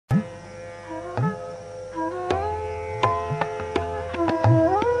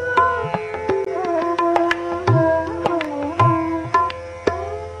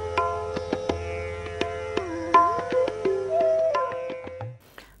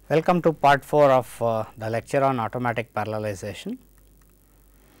Welcome to part 4 of the lecture on automatic parallelization.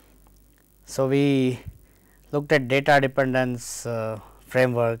 So, we looked at data dependence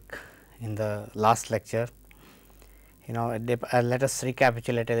framework in the last lecture. Let us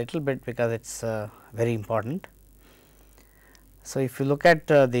recapitulate a little bit because it is very important. So, if you look at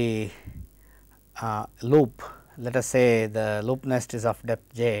the loop, let us say the loop nest is of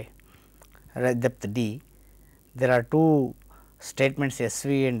depth j, depth d. There are two statements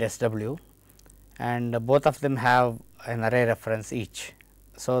SV and SW, and both of them have an array reference each.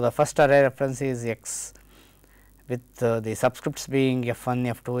 So, the first array reference is x with the subscripts being f1,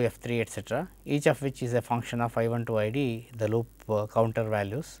 f2, f3 etcetera, each of which is a function of I1 to ID, the loop counter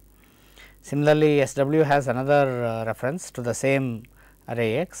values. Similarly, SW has another reference to the same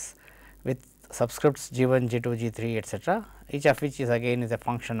array x with subscripts g1, g2, g3 etcetera, each of which is again is a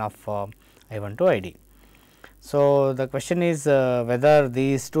function of I1 to ID. So, the question is whether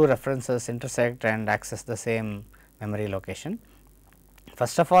these two references intersect and access the same memory location.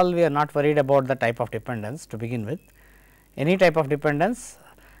 First of all, we are not worried about the type of dependence to begin with. Any type of dependence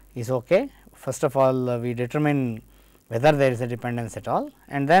is okay. First of all, we determine whether there is a dependence at all,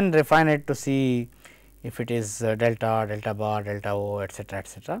 and then refine it to see if it is delta, delta bar, delta O, etcetera,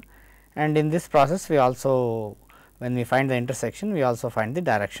 etcetera. And in this process, we also, when we find the intersection, we also find the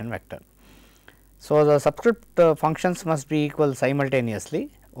direction vector. So, the subscript functions must be equal simultaneously,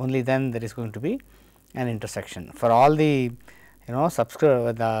 only then there is going to be an intersection. For all the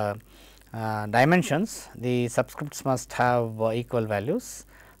subscript dimensions, the subscripts must have equal values,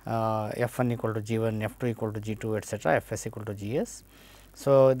 f1 equal to g1, f2 equal to g2 etcetera, fs equal to gs.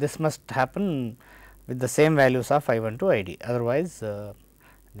 So, this must happen with the same values of I1 to ID, otherwise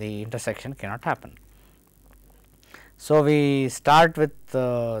the intersection cannot happen. So, we start with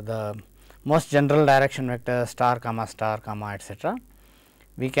the most general direction vector star comma etcetera.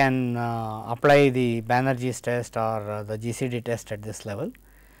 We can apply the Banerjee's test or the GCD test at this level.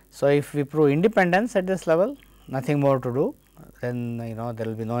 So, if we prove independence at this level, nothing more to do, then there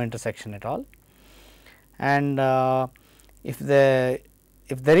will be no intersection at all. And if there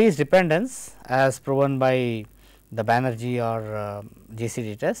is dependence as proven by the Banerjee or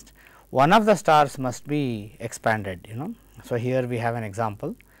GCD test, one of the stars must be expanded. So, here we have an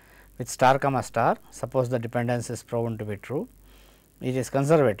example with star comma star. Suppose the dependence is proven to be true, it is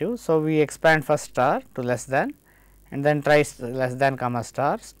conservative. So, we expand first star to less than, and then try less than comma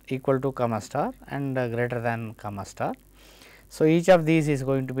star, equal to comma star, and greater than comma star. So, each of these is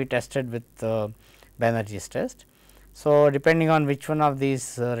going to be tested with Banerjee's test. So, depending on which one of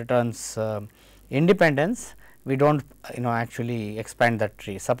these returns independence, we do not actually expand that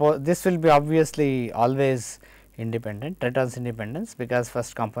tree. Suppose this will be obviously always independent, returns independence, because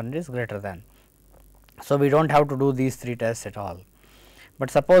first component is greater than. So, we do not have to do these three tests at all.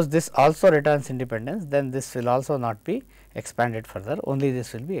 But suppose this also returns independence, then this will also not be expanded further, only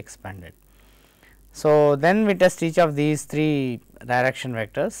this will be expanded. So, then we test each of these three direction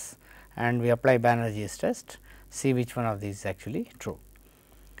vectors and we apply Banerjee's test, see which one of these is actually true.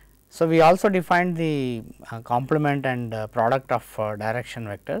 So, we also defined the complement and product of direction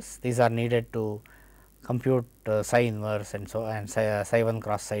vectors. These are needed to compute psi inverse and so, and psi 1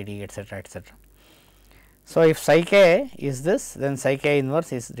 cross psi d etcetera, etcetera. So, if psi k is this, then psi k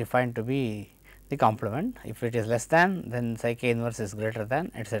inverse is defined to be the complement. If it is less than, then psi k inverse is greater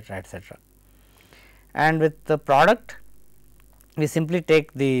than, etcetera, etcetera. And with the product, we simply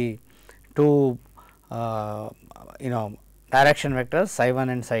take the two direction vectors psi 1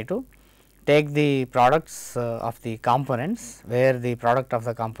 and psi 2, take the products of the components, where the product of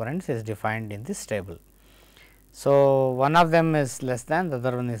the components is defined in this table. So, one of them is less than, the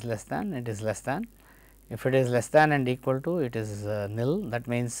other one is less than, it is less than. If it is less than and equal to, it is nil, that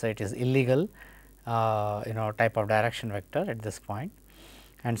means it is illegal type of direction vector at this point,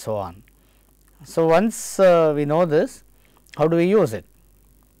 and so on. So, once we know this, how do we use it?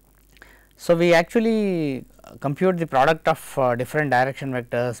 So, we actually compute the product of different direction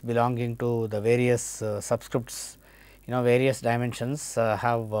vectors belonging to the various subscripts, various dimensions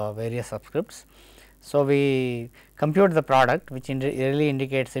have various subscripts. So, we compute the product, which really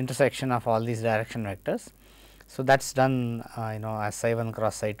indicates intersection of all these direction vectors. So, that is done as psi 1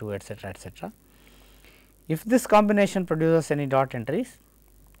 cross psi 2 etcetera, etcetera. If this combination produces any dot entries,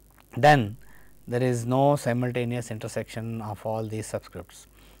 then there is no simultaneous intersection of all these subscripts.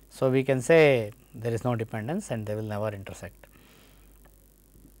 So, we can say there is no dependence and they will never intersect.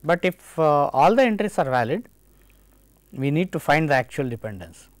 But if all the entries are valid, we need to find the actual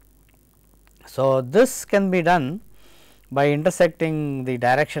dependence. So, this can be done by intersecting the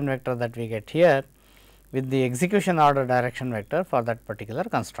direction vector that we get here with the execution order direction vector for that particular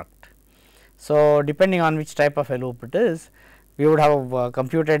construct. So, depending on which type of a loop it is, we would have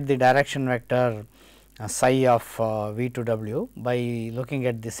computed the direction vector psi of v to w by looking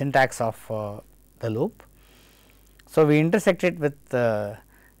at the syntax of the loop. So, we intersect it with rather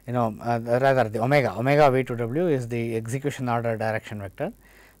the omega v to w is the execution order direction vector.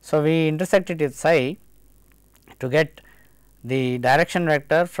 So, we intersect it with psi to get the direction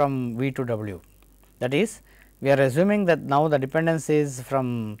vector from v to w. That is, we are assuming that now the dependence is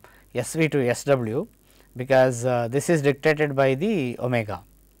from s v to s w, because this is dictated by the omega.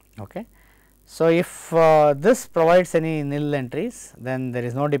 Okay. So, if this provides any nil entries, then there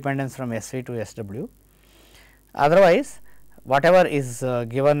is no dependence from s v to s w. Otherwise, whatever is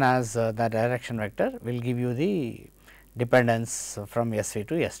given as the direction vector will give you the dependence from s v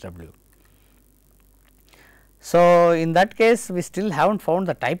to s w. So, in that case we still have not found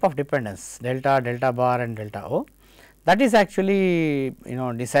the type of dependence delta, delta bar and delta O. That is actually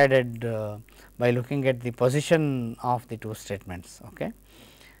decided by looking at the position of the two statements. Okay.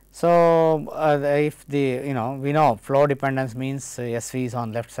 So, if the we know flow dependence means S v is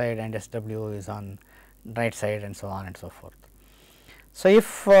on left side and S w is on right side and so on and so forth. So,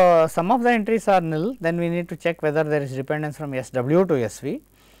 if some of the entries are nil, then we need to check whether there is dependence from S w to S v.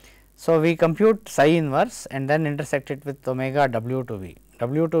 So, we compute psi inverse and then intersect it with omega w to v.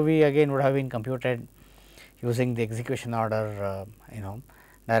 W to v again would have been computed using the execution order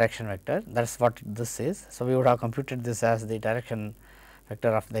direction vector, that is what this is. So, we would have computed this as the direction vector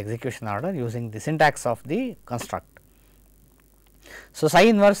of the execution order using the syntax of the construct. So, psi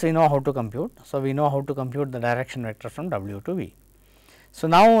inverse we know how to compute. So, we know how to compute the direction vector from w to v. So,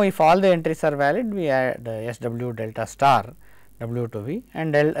 now if all the entries are valid, we add S w delta star w to v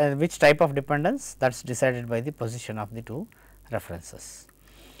and which type of dependence, that is decided by the position of the two references.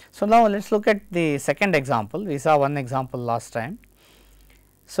 So, now let us look at the second example. We saw one example last time.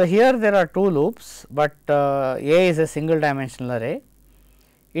 So, here there are two loops, but A is a single dimensional array.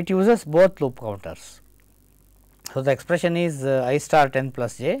 It uses both loop counters. So, the expression is I star 10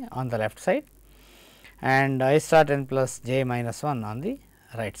 plus j on the left side and I star 10 plus j minus 1 on the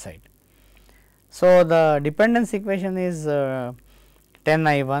right side. So, the dependence equation is 10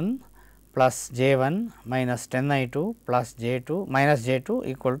 I 1 plus j 1 minus 10 I 2 plus j 2 minus j 2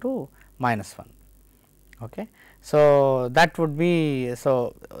 equal to minus 1. Okay. So, that would be,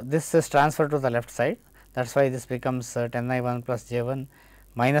 so this is transferred to the left side, that is why this becomes 10 I 1 plus j 1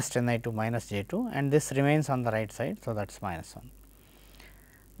 minus 10 I 2 minus j 2 and this remains on the right side. So, that is minus 1.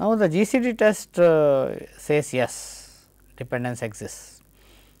 Now, the GCD test says yes, dependence exists,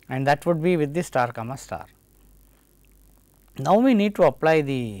 and that would be with the star comma star. Now, we need to apply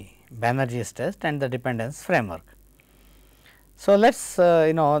the Banerjee's test and the dependence framework. So, let us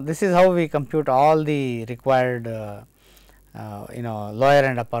this is how we compute all the required lower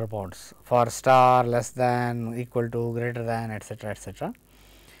and upper bounds for star, less than, equal to, greater than, etc., etc.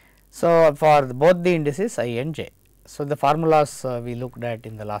 So, for both the indices I and j. So, the formulas we looked at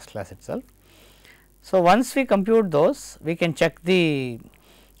in the last class itself. So, once we compute those, we can check the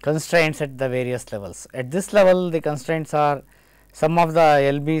constraints at the various levels. At this level, the constraints are sum of the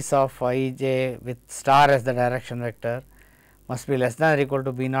LBs of I j with star as the direction vector must be less than or equal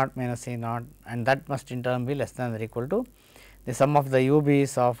to B naught minus A naught, and that must in turn be less than or equal to the sum of the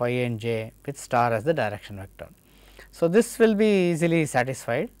UBs of I and j with star as the direction vector. So, this will be easily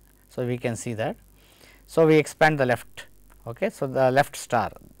satisfied. So, we can see that. So, we expand the left. Okay. So, the left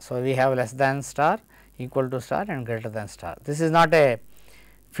star. So, we have less than star, equal to star and greater than star. This is not a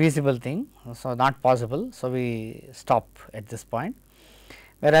feasible thing. So, not possible. So, we stop at this point,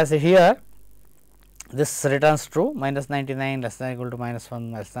 whereas here this returns true, minus 99 less than or equal to minus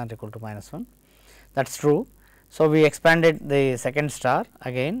 1 less than or equal to minus 1, that is true. So, we expanded the second star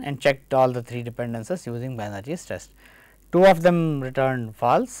again and checked all the three dependencies using Banerjee's test. Two of them returned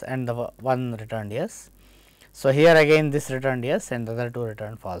false and the one returned yes. So, here again this returned yes and the other two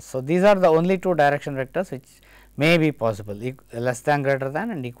returned false. So, these are the only two direction vectors which may be possible, less than, greater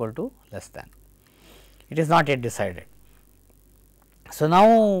than and equal to, less than. It is not yet decided. So,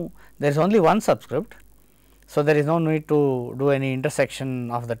 now there is only one subscript. So, there is no need to do any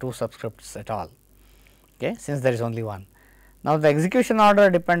intersection of the two subscripts at all, okay, since there is only one. Now, the execution order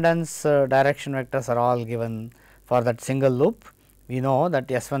dependence direction vectors are all given for that single loop. We know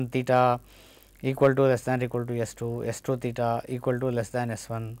that S 1 theta equal to less than or equal to S 2, S 2 theta equal to less than S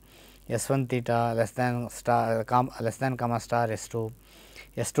 1, S 1 theta less than star less than comma star S 2,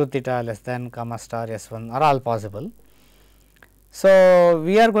 S 2 theta less than comma star S 1 are all possible. So,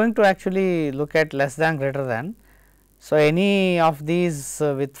 we are going to actually look at less than, greater than. So, any of these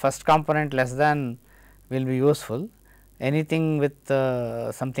with first component less than will be useful. Anything with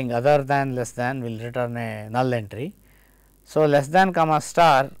something other than less than will return a null entry. So, less than comma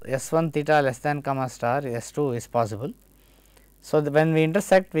star S1 theta less than comma star S2 is possible. So, when we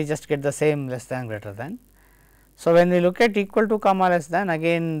intersect we just get the same less than greater than. So, when we look at equal to comma less than,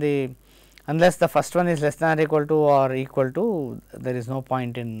 again the unless the first one is less than or equal to or equal to, there is no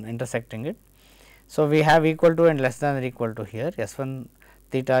point in intersecting it. So, we have equal to and less than or equal to here, S1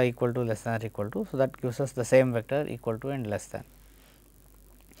 theta equal to less than or equal to. So, that gives us the same vector equal to and less than.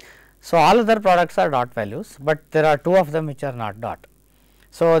 So, all other products are dot values, but there are two of them which are not dot.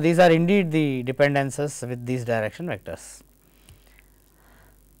 So, these are indeed the dependencies with these direction vectors.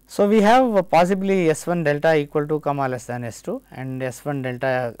 So, we have possibly S1 delta equal to comma less than S2 and S1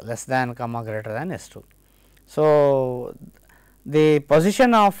 delta less than comma greater than S2. So, the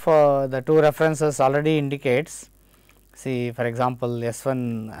position of the two references already indicates, see for example,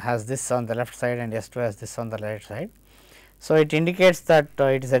 S1 has this on the left side and S2 has this on the right side. So, it indicates that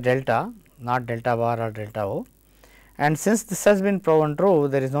it is a delta, not delta bar or delta O, and since this has been proven true,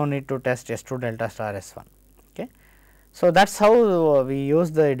 there is no need to test S2 delta star S1. Okay. So, that is how we use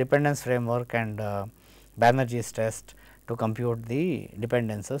the dependence framework and Banerjee's test to compute the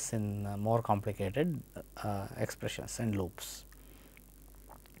dependencies in more complicated expressions and loops.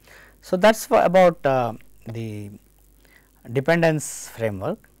 So, that is about the dependence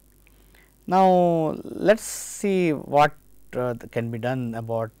framework. Now, let us see what can be done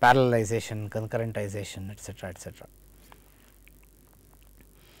about parallelization, concurrentization, etc., etc.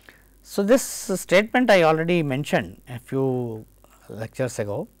 So, this statement I already mentioned a few lectures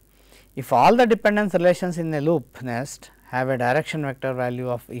ago. If all the dependence relations in a loop nest have a direction vector value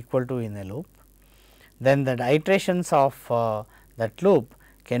of equal to in a loop, then the iterations of that loop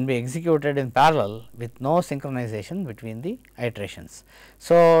can be executed in parallel with no synchronization between the iterations.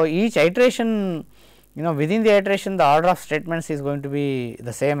 So, each iteration, within the iteration the order of statements is going to be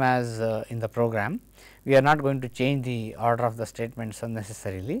the same as in the program. We are not going to change the order of the statements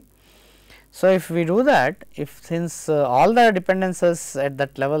unnecessarily. So, if we do that, since all the dependencies at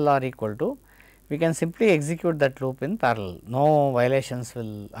that level are equal to, we can simply execute that loop in parallel, no violations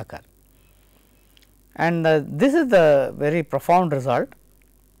will occur. And this is the very profound result.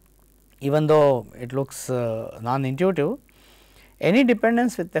 Even though it looks non-intuitive, any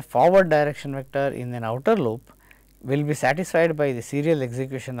dependence with a forward direction vector in an outer loop will be satisfied by the serial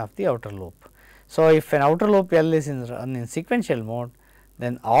execution of the outer loop. So, if an outer loop L is run in sequential mode,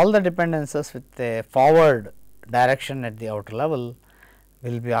 then all the dependencies with a forward direction at the outer level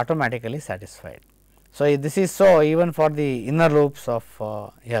will be automatically satisfied. So, this is so even for the inner loops of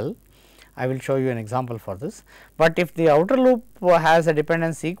L. I will show you an example for this, but if the outer loop has a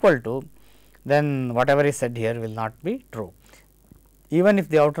dependence equal to, then whatever is said here will not be true. Even if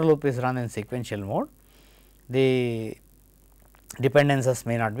the outer loop is run in sequential mode, the dependencies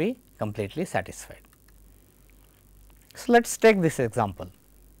may not be completely satisfied. So, let us take this example,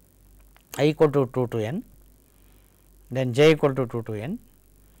 I equal to 2 to n, then j equal to 2 to n,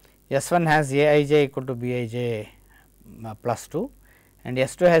 S1 has aij equal to bij plus 2 and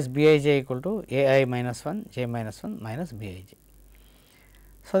S2 has bij equal to ai minus 1 j minus 1 minus bij.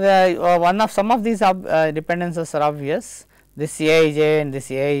 So, the some of these dependencies are obvious. This aij and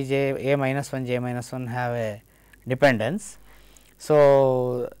this aij a minus 1 j minus 1 have a dependence.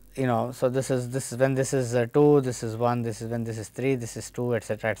 So, so this is when this is 2, this is 1, this is when this is 3, this is 2,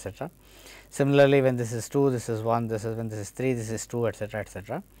 etc., etc. Similarly, when this is 2, this is 1, this is when this is 3, this is 2, etc.,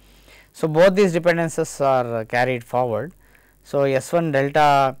 etc. So, both these dependencies are carried forward. So, S1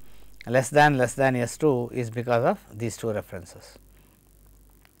 delta less than S2 is because of these two references.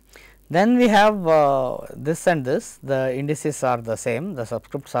 Then we have this and this, the indices are the same, the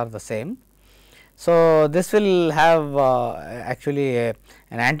subscripts are the same. So, this will have actually an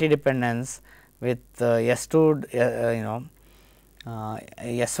anti-dependence with S2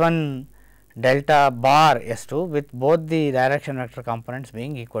 S1 delta bar S2 with both the direction vector components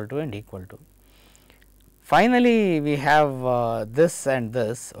being equal to and equal to. Finally, we have this and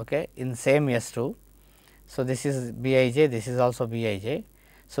this in same S2. So, this is bij, this is also bij.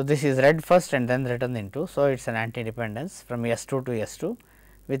 So, this is read first and then written into. So, it is an anti-dependence from S2 to S2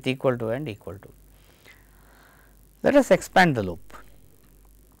 with equal to and equal to. Let us expand the loop.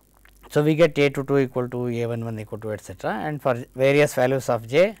 So, we get a22 equal to a11 equal to etc., and for various values of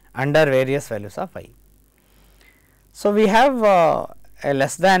j under various values of I. So, we have a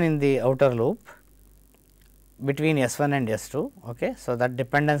less than in the outer loop between S1 and S2. So, that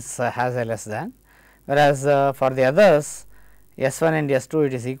dependence has a less than, whereas for the others S1 and S2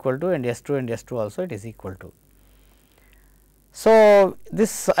 it is equal to, and S2 and S2 also it is equal to. So,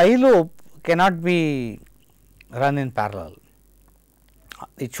 this I loop cannot be run in parallel,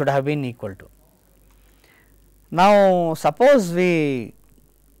 it should have been equal to. Now, suppose we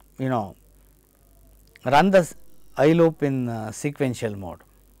run the I loop in sequential mode.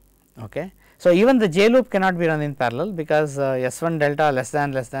 Okay. So, even the j loop cannot be run in parallel, because S1 delta less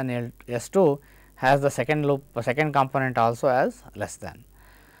than S2 has the second loop second component also as less than.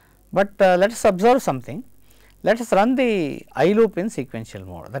 But let us observe something. Let us run the I loop in sequential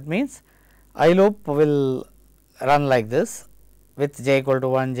mode. That means, I loop will run like this with j equal to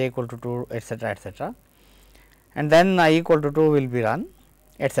 1, j equal to 2, etcetera, and then I equal to 2 will be run,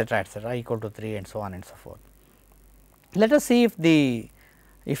 etcetera, I equal to 3, and so on and so forth. Let us see if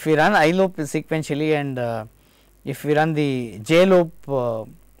we run I loop sequentially, and if we run the j loop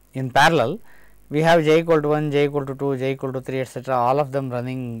in parallel, we have j equal to 1, j equal to 2, j equal to 3, etcetera, all of them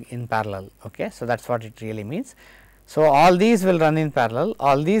running in parallel. Okay. So, that is what it really means. So, all these will run in parallel,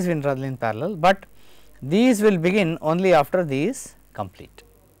 all these will run in parallel, but these will begin only after these complete.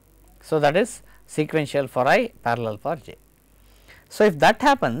 So, that is sequential for I, parallel for j. So, if that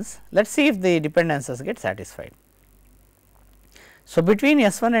happens, let us see if the dependencies get satisfied. So, between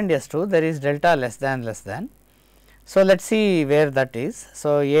S1 and S2 there is delta less than. So, let us see where that is.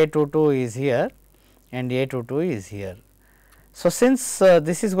 So, A22 is here and A22 is here. So, since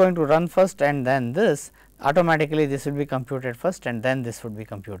this is going to run first and then this, automatically this will be computed first and then this would be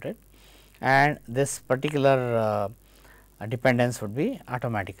computed, and this particular dependence would be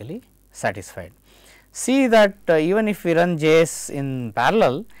automatically satisfied. See that even if we run J's in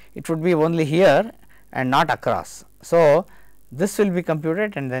parallel, it would be only here and not across. So, this will be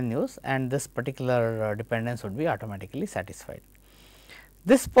computed and then used, and this particular dependence would be automatically satisfied.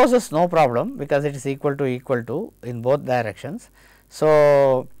 This poses no problem, because it is equal to in both directions.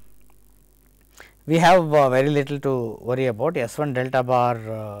 So, we have very little to worry about S1 delta bar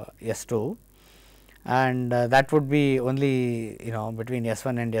S2, and that would be only between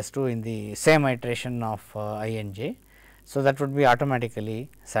S1 and S2 in the same iteration of I and j. So, that would be automatically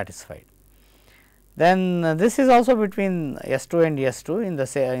satisfied. Then this is also between S2 and S2 in the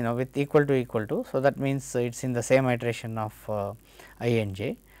same with equal to. So, that means it is in the same iteration of I and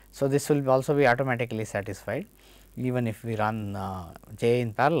j. So, this will also be automatically satisfied, even if we run j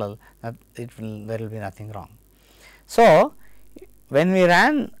in parallel, there will be nothing wrong. So, when we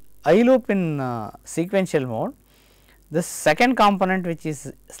ran I loop in sequential mode, this second component which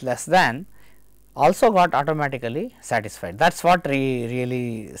is less than also got automatically satisfied. That is what we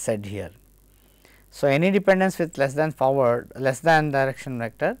really said here. So, any dependence with less than direction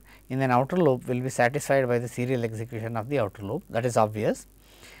vector in an outer loop will be satisfied by the serial execution of the outer loop, that is obvious.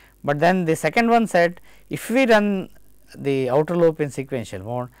 But then the second one said, if we run the outer loop in sequential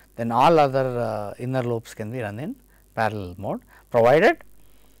mode, then all other inner loops can be run in parallel mode, provided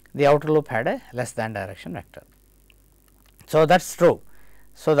the outer loop had a less than direction vector. So, that is true.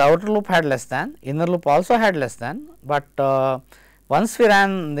 So, the outer loop had less than, inner loop also had less than, but once we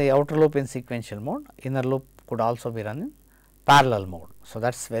ran the outer loop in sequential mode, inner loop could also be run in parallel mode. So,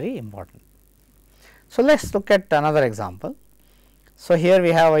 that is very important. So, let us look at another example. So, here we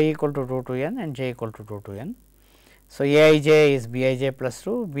have I equal to 2 to n and j equal to 2 to n. So, a I j is b I j plus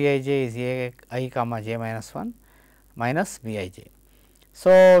 2, b I j is a I comma j minus 1 minus b I j.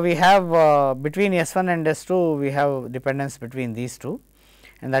 So, we have between S1 and S2 we have dependence between these two,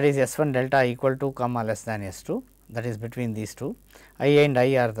 and that is S1 delta equal to comma less than S2, that is between these two. I and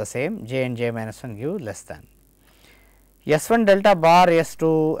I are the same, j and j minus 1 give less than. S1 delta bar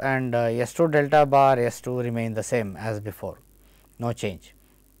S2 and S2 delta bar S2 remain the same as before, no change.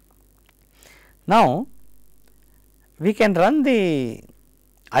 Now, we can run the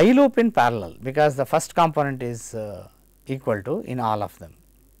I loop in parallel, because the first component is equal to in all of them,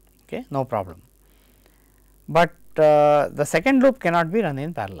 okay, no problem. But the second loop cannot be run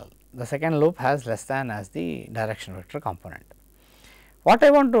in parallel, the second loop has less than as the direction vector component. What I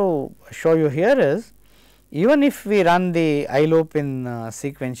want to show you here is, even if we run the I loop in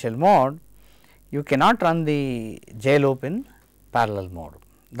sequential mode, you cannot run the j loop in parallel mode,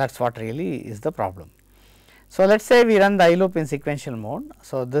 that is what really is the problem. So, let us say we run the I loop in sequential mode.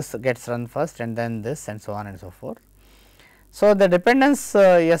 So, this gets run first and then this and so on and so forth. So, the dependence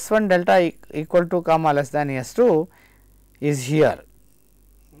S1 delta equal to comma less than S2 is here,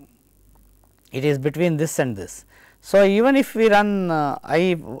 it is between this and this. So, even if we run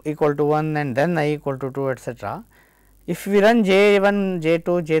I equal to 1 and then I equal to 2 etcetera, if we run J1,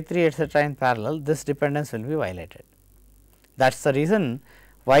 J2, J3 etcetera in parallel, this dependence will be violated. That is the reason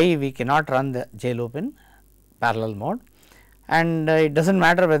why we cannot run the j loop in parallel mode, and it does not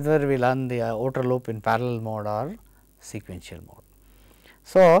matter whether we run the outer loop in parallel mode or sequential mode.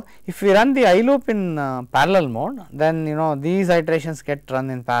 So, if we run the I loop in parallel mode, then these iterations get run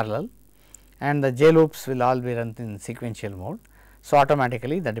in parallel and the j loops will all be run in sequential mode. So,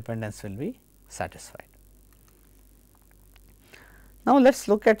 automatically the dependence will be satisfied. Now, let us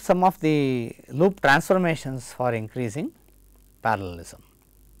look at some of the loop transformations for increasing parallelism.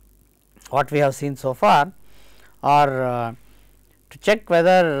 What we have seen so far are to check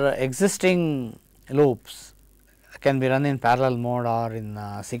whether existing loops can be run in parallel mode or in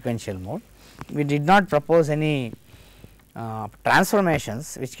sequential mode. We did not propose any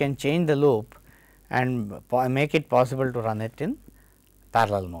transformations which can change the loop and make it possible to run it in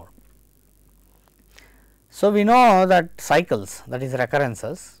parallel mode. So, we know that cycles, that is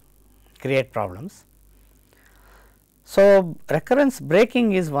recurrences, create problems. So, recurrence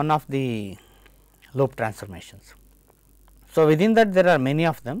breaking is one of the loop transformations. So, within that there are many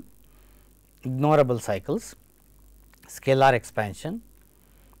of them: ignorable cycles, scalar expansion,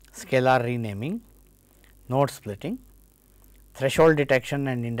 scalar renaming, node splitting, threshold detection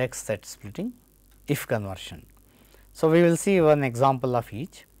and index set splitting, if conversion. So, we will see one example of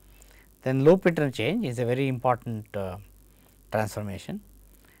each. Then loop interchange is a very important transformation,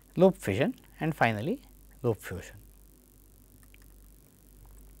 loop fission, and finally loop fusion.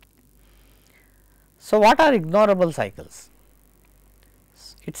 So, what are ignorable cycles?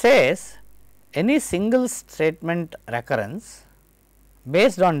 It says any single statement recurrence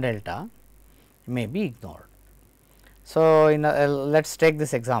based on delta may be ignored. So, let us take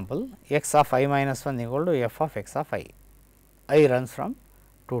this example: x of I minus 1 equal to f of x of I runs from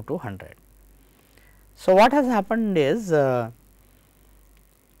 2 to 100. So, what has happened is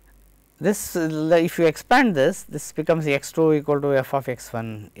this if you expand this, this becomes x 2 equal to f of x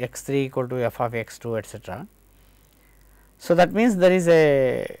 1, x 3 equal to f of x 2, etc. So, that means there is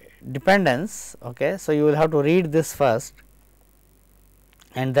a dependence. Okay. So, you will have to read this first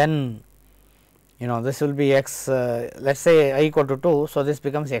and then this will be x, let us say I equal to 2. So, this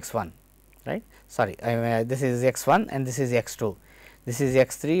becomes x 1, right. Sorry, this is x 1 and this is x 2, this is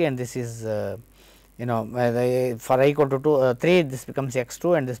x 3 and this is for I equal to 3, this becomes x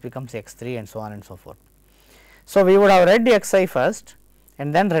 2 and this becomes x 3 and so on and so forth. So, we would have read x I first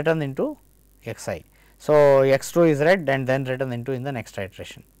and then written into x I. So, x 2 is read and then written into in the next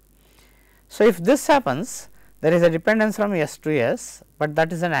iteration. So, if this happens, there is a dependence from S to S, but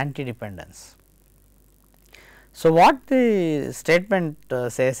that is an anti dependence. So, what the statement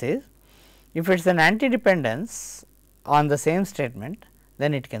says is, if it is an anti dependence on the same statement,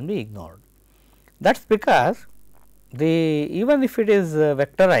 then it can be ignored. That is because even if it is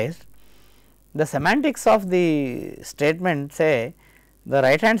vectorized, the semantics of the statement say the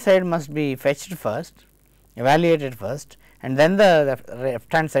right hand side must be fetched first, evaluated first, and then the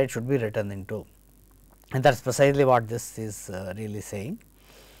left hand side should be written into, and that is precisely what this is really saying.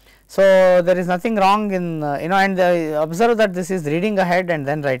 So, there is nothing wrong in and observe that this is reading ahead and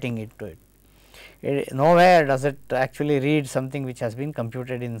then writing into it. Nowhere does it actually read something which has been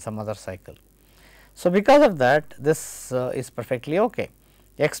computed in some other cycle. So, because of that, this is perfectly okay.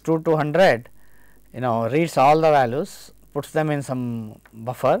 X 2 to 100 reads all the values, puts them in some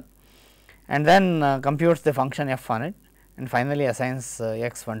buffer and then computes the function f on it, and finally assigns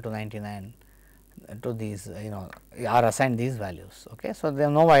x 1 to 99 to these or assign these values. Okay. So, there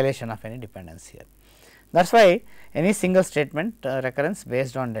is no violation of any dependence here. That is why any single statement recurrence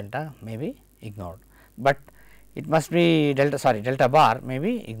based on delta may be ignored, but it must be delta bar may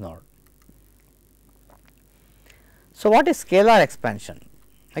be ignored. So, what is scalar expansion?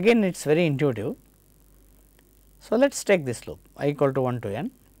 Again it is very intuitive. So, let us take this loop I equal to 1 to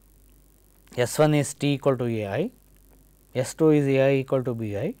n, S 1 is t equal to a I, S 2 is a I equal to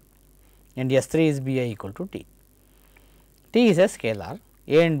b I, and S 3 is b I equal to t. T is a scalar,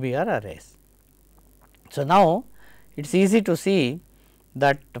 a and b are arrays. So, now it is easy to see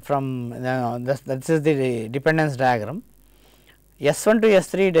that from this is the dependence diagram. S 1 to S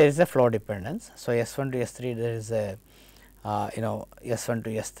 3 there is a flow dependence. So, S 1 to S 3 there is a S 1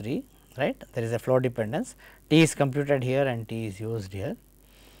 to S 3, right, there is a flow dependence, t is computed here and t is used here.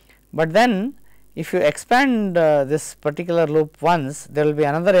 But then if you expand this particular loop once, there will be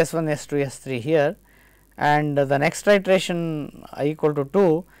another S 1, S 2, S 3 here, and the next iteration I equal to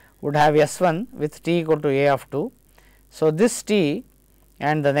 2 would have S 1 with t equal to a of 2. So, this t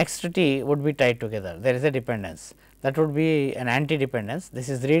and the next t would be tied together, there is a dependence, that would be an anti dependence. This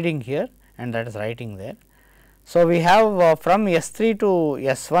is reading here and that is writing there. So, we have from S 3 to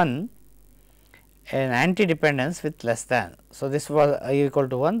S 1 an anti dependence with less than. So, this was I equal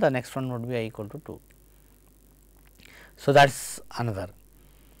to 1, the next one would be I equal to 2. So, that is another.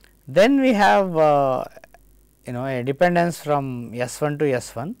 Then we have a dependence from S1 to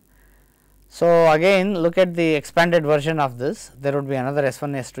S1. So, again look at the expanded version of this, there would be another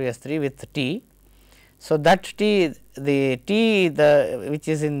S1, S2, S3 with T. So, that T, the T which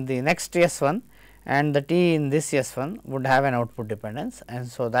is in the next S1 and the T in this S1 would have an output dependence, and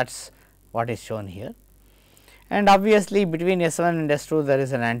so that is what is shown here. And obviously, between S1 and S2 there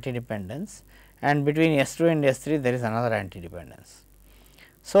is an anti dependence, and between S2 and S3 there is another anti dependence.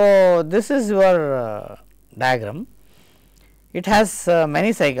 So, this is your diagram. It has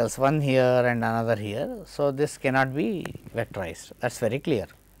many cycles, one here and another here. So, this cannot be vectorized, that is very clear.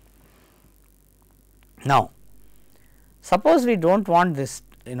 Now, suppose we do not want this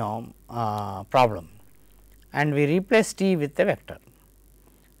problem and we replace T with a vector.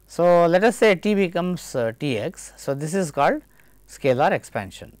 So, let us say T becomes T x. So, this is called scalar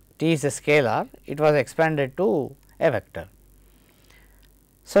expansion. T is a scalar, it was expanded to a vector.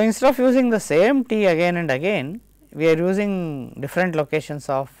 So, instead of using the same T again and again, we are using different locations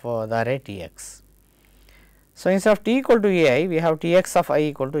of the array T x. So, instead of T equal to A I, we have T x of I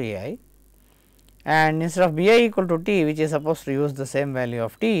equal to A I, and instead of B I equal to T, which is supposed to use the same value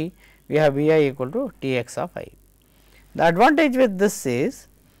of T, we have B I equal to T x of I. The advantage with this is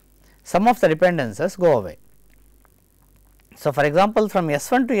some of the dependencies go away. So, for example, from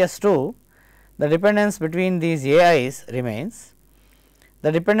S1 to S2, the dependence between these A i's remains.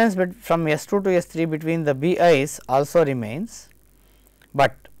 The dependence from S2 to S3 between the B i's also remains,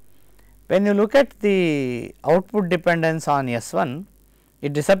 but when you look at the output dependence on S1,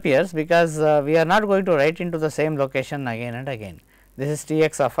 it disappears because we are not going to write into the same location again and again. This is T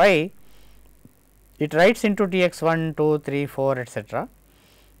x of I, it writes into T x 1, 2, 3, 4 etcetera.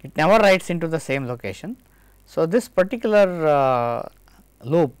 It never writes into the same location. So, this particular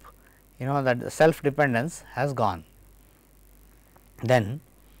loop, that self dependence has gone. Then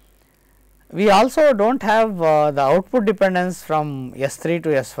we also do not have the output dependence from S3 to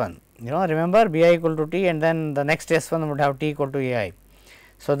S1. Remember B I equal to T, and then the next S1 would have T equal to A I.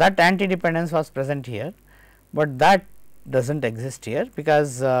 So, that anti dependence was present here, but that does not exist here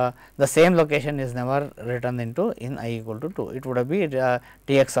because the same location is never written into in I equal to 2, it would have been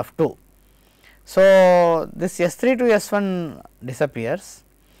T x of 2. So, this S3 to S1 disappears,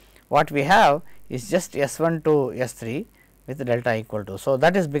 what we have is just S1 to S3 with delta equal to. So,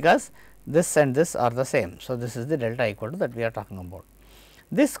 that is because this and this are the same. So, this is the delta equal to that we are talking about.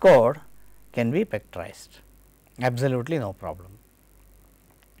 This code can be vectorized, absolutely no problem.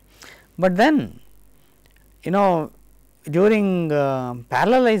 But then during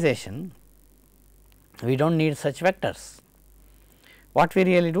parallelization, we do not need such vectors. What we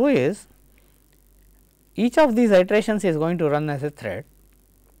really do is, each of these iterations is going to run as a thread.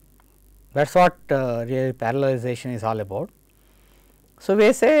 That is what really parallelization is all about. So,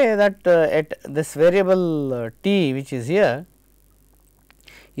 we say that at this variable T which is here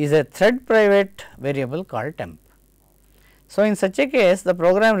is a thread private variable called temp. So, in such a case the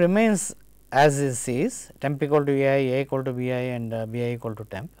program remains as is temp equal to A equal to B I and B I equal to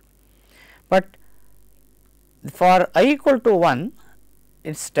temp, but for I equal to 1 it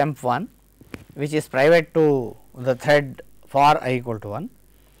is temp 1 which is private to the thread for I equal to 1,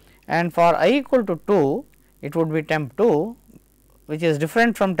 and for I equal to 2 it would be temp 2 which is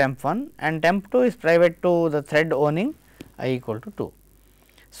different from temp 1, and temp 2 is private to the thread owning I equal to 2.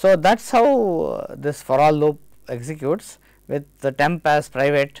 So, that is how this for all loop executes with the temp as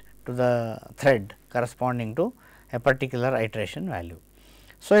private to the thread corresponding to a particular iteration value.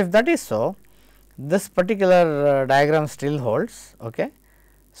 So, if that is so, this particular diagram still holds. Okay.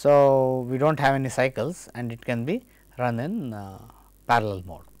 So, we do not have any cycles and it can be run in parallel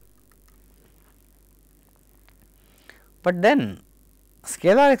mode. But then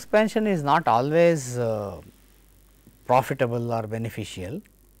scalar expansion is not always profitable or beneficial.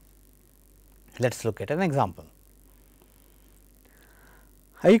 Let us look at an example.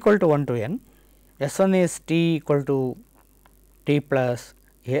 I equal to 1 to n, S1 is T equal to T plus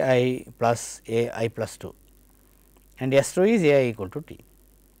A I plus A I plus 2, and S2 is A I equal to T.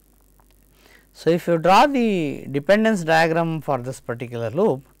 So, if you draw the dependence diagram for this particular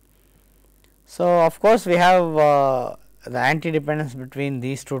loop, so of course, we have the anti dependence between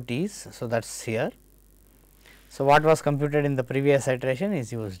these two T's. So, that is here. So, what was computed in the previous iteration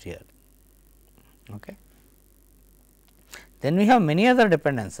is used here. Okay. Then we have many other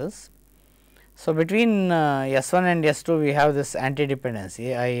dependencies. So, between S1 and S2 we have this anti dependence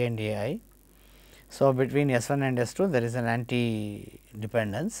A I and A I. So, between S1 and S2 there is an anti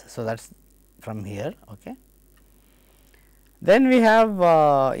dependence. So, that is from here. Okay. Then we have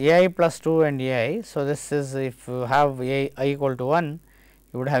A I plus 2 and A I. So, this is if you have A I equal to 1,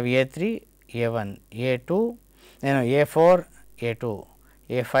 you would have A 3, A 1, A 2 A4, A2,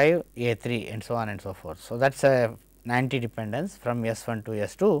 A5, A3 and so on and so forth. So, that is a anti-dependence from S1 to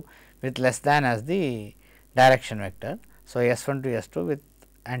S2 with less than as the direction vector. So, S1 to S2 with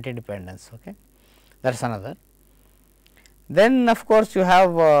anti-dependence, okay. That is another. Then of course, you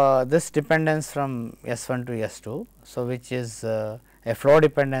have this dependence from S1 to S2. So, which is a flow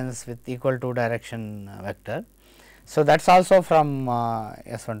dependence with equal to direction vector. So, that is also from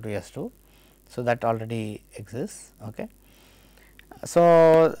S1 to S2. So, that already exists, okay.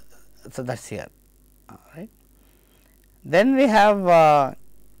 So, that is here, right. Then we have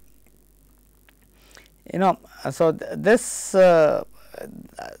so this so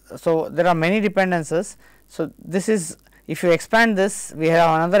there are many dependencies. So, this is, if you expand this, we have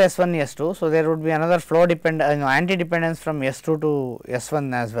another S1 S2. So, there would be another flow anti dependence from S2 to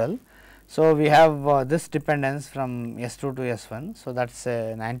S1 as well. So, we have this dependence from S2 to S1. So, that is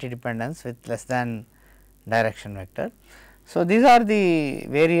an anti dependence with less than direction vector. So, these are the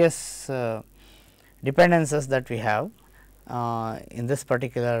various dependencies that we have in this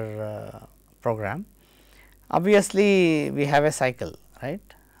particular program. Obviously, we have a cycle, right.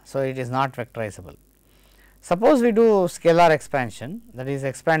 So, it is not vectorizable. Suppose we do scalar expansion, that is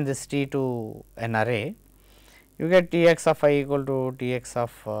expand this T to an array, you get T x of I equal to T x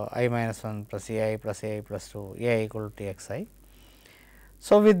of I minus 1 plus A I plus A I plus 2, A I equal to T x I.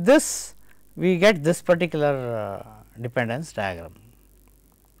 So, with this we get this particular dependence diagram,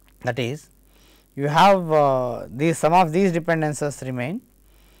 that is you have these, some of these dependencies remain,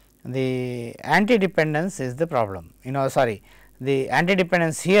 the anti dependence is the problem, sorry, the anti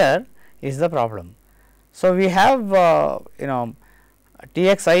dependence here is the problem. So, we have T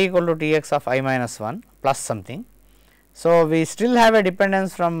x I equal to T x of I minus 1 plus something. So, we still have a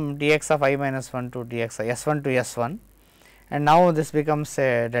dependence from T x of I minus 1 to T x I S1 to S1, and now this becomes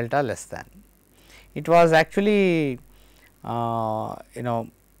a delta less than. It was actually a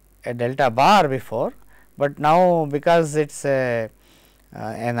delta bar before, but now because it is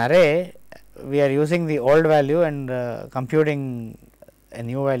an array, we are using the old value and computing a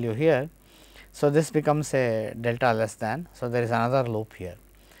new value here. So, this becomes a delta less than. So, there is another loop here.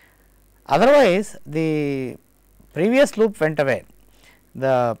 Otherwise, the previous loop went away.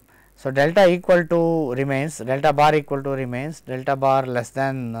 So, delta equal to remains, delta bar equal to remains, delta bar less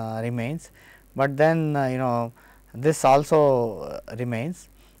than remains, but then this also remains,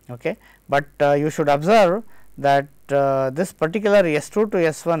 okay. But you should observe that this particular S2 to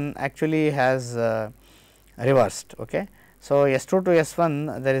S1 actually has reversed, okay. So, S2 to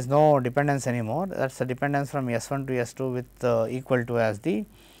S1 there is no dependence anymore, that is a dependence from S1 to S2 with equal to as the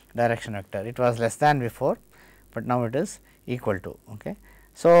direction vector. It was less than before, but now it is equal to, okay.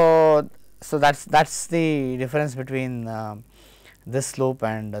 So, that is the difference between this loop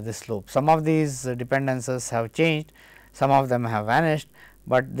and this loop. Some of these dependencies have changed, some of them have vanished,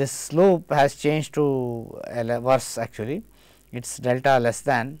 but this loop has changed to a worse actually, it is delta less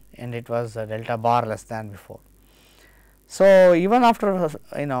than and it was delta bar less than before. So, even after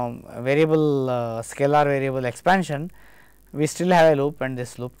variable scalar variable expansion, we still have a loop and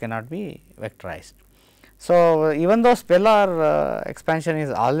this loop cannot be vectorized. So, even though scalar expansion is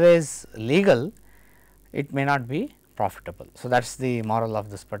always legal, it may not be profitable. So, that is the moral of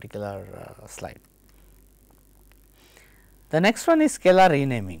this particular slide. The next one is scalar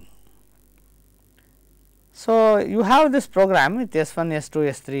renaming. So, you have this program with S1, S2,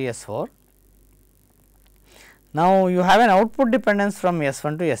 S3, S4. Now, you have an output dependence from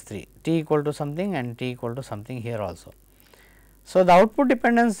S1 to S3, T equal to something and T equal to something here also. So, the output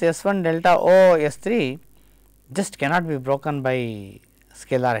dependence S1 delta O S3 just cannot be broken by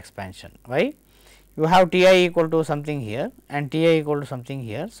scalar expansion. Why? You have T I equal to something here and T I equal to something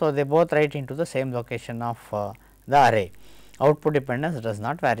here. So, they both write into the same location of the array. Output dependence does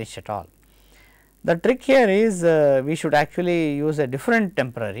not vary at all. The trick here is we should actually use a different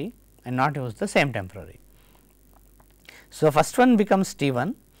temporary and not use the same temporary. So, first one becomes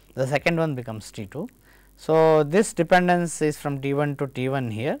T1, the second one becomes T2. So, this dependence is from T1 to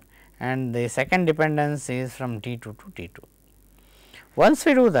T1 here and the second dependence is from T2 to T2. Once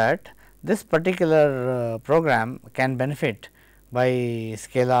we do that, this particular program can benefit by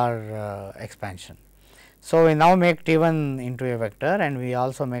scalar expansion. So, we now make T1 into a vector and we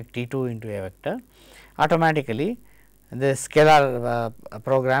also make T2 into a vector. Automatically, the scalar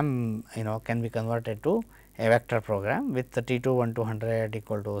program can be converted to a vector program with the T2 1 to 100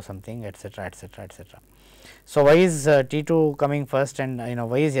 equal to something etcetera, etcetera, etcetera. So, why is T2 coming first and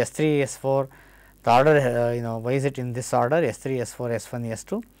why is S3, S4, the order why is it in this order S3, S4, S1,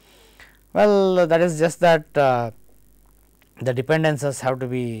 S2? Well, that is just that the dependencies have to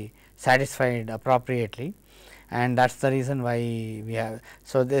be satisfied appropriately and that is the reason why we have.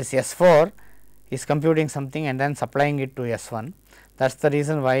 So, this S4 is computing something and then supplying it to S1, that is the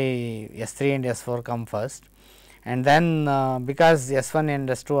reason why S3 and S4 come first, and then because S1 and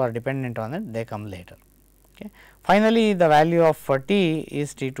S2 are dependent on it, they come later. Okay. Finally, the value of T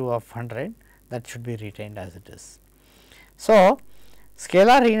is T2 of 100, that should be retained as it is. So,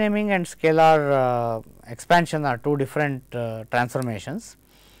 scalar renaming and scalar expansion are two different transformations,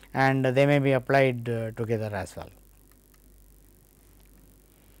 and they may be applied together as well.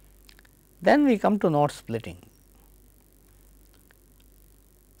 Then we come to node splitting.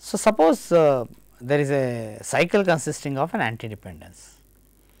 So, suppose there is a cycle consisting of an anti-dependence.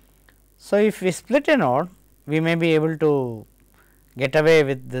 So, if we split a node, we may be able to get away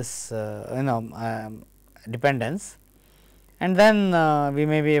with this dependence, and then we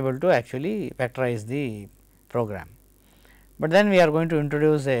may be able to actually vectorize the program. But then we are going to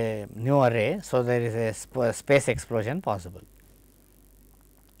introduce a new array. So, there is a space explosion possible.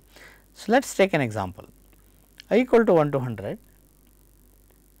 So, let us take an example, I equal to 1 to 100.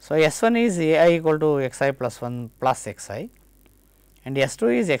 So, S1 is ai equal to xi plus 1 plus xi, and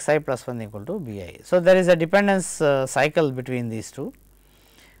S2 is xi plus 1 equal to bi. So, there is a dependence cycle between these two.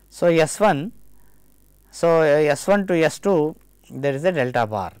 So, S1, S1 to S2 there is a delta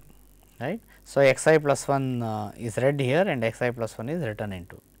bar, right. So, xi plus 1 is read here and xi plus 1 is written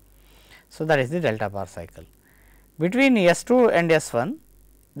into. So, that is the delta bar cycle. Between S2 and S1,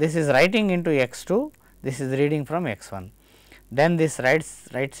 this is writing into x2, this is reading from x1, then this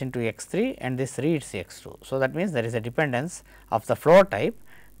writes into x3 and this reads x2. So, that means there is a dependence of the flow type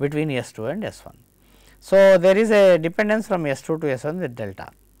between S2 and S1. So, there is a dependence from S2 to S1 with delta.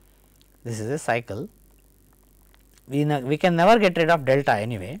 This is a cycle. We can never get rid of delta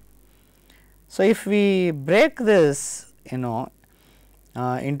anyway. So, if we break this into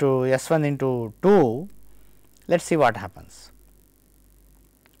S1 into 2, let us see what happens.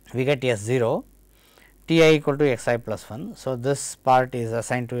 We get S0, Ti equal to xi plus 1. So, this part is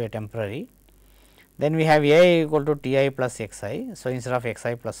assigned to a temporary. Then we have ai equal to Ti plus xi. So, instead of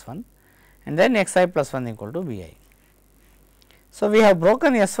xi plus 1, and then xi plus 1 equal to bi. So, we have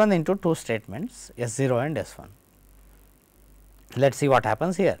broken S1 into two statements, S0 and S1. Let us see what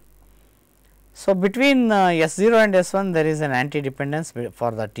happens here. So, between S0 and S1 there is an anti-dependence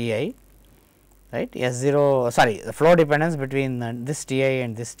for the Ti, right, S0 sorry the flow dependence between this Ti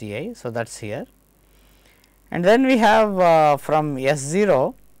and this Ti. So, that is here, and then we have from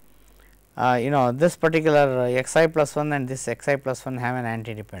S0 this particular xi plus 1 and this xi plus 1 have an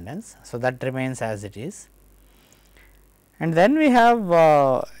anti-dependence. So, that remains as it is, and then we have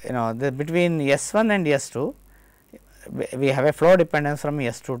between S1 and S2 we have a flow dependence from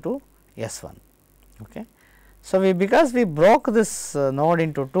S2 to S1. Okay. So, because we broke this node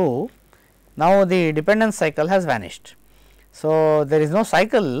into 2, now the dependence cycle has vanished. So, there is no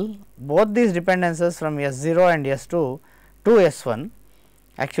cycle, both these dependences from S0 and S2 to S1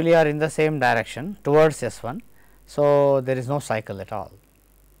 actually are in the same direction towards S1. So, there is no cycle at all,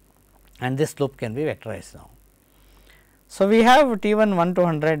 and this loop can be vectorized now. So, we have T1 1 to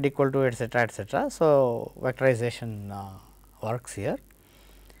 100 equal to etcetera etcetera. So, vectorization works here.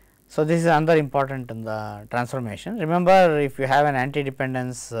 So, this is another important in the transformation. Remember, if you have an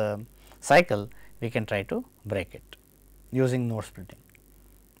anti-dependence cycle, we can try to break it using node splitting.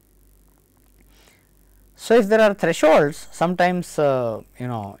 So, if there are thresholds, sometimes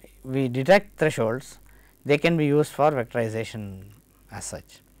we detect thresholds, they can be used for vectorization as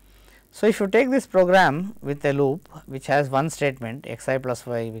such. So, if you take this program with a loop which has one statement xi plus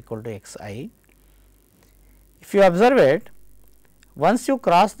y equal to xi, if you observe it, once you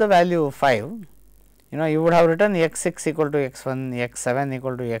cross the value 5, you would have written x6 equal to x1, x7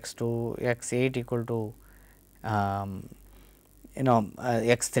 equal to x2, x8 equal to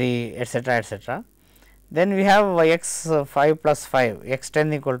x3 etcetera etcetera. Then we have x5 plus 5,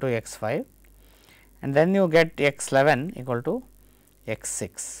 x10 equal to x5, and then you get x11 equal to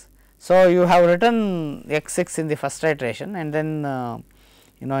x6. So, you have written x6 in the first iteration, and then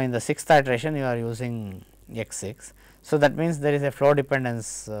in the sixth iteration you are using x6. So, that means there is a flow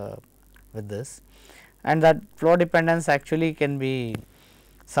dependence with this, and that flow dependence actually can be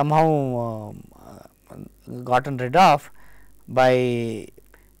somehow gotten rid of by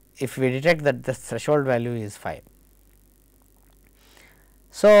if we detect that the threshold value is 5.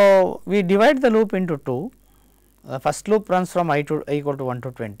 So, we divide the loop into two. The first loop runs from I equal to 1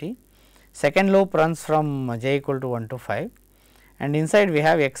 to 20, second loop runs from j equal to 1 to 5, and inside we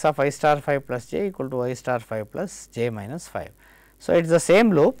have x of I star 5 plus j equal to I star 5 plus j minus 5. So, it is the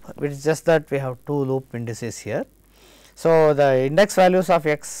same loop, it is just that we have two loop indices here. So, the index values of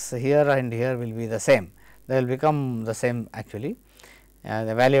x here and here will be the same. they will become the same actually,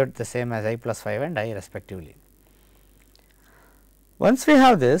 they evaluate the same as I plus 5 and I respectively. Once we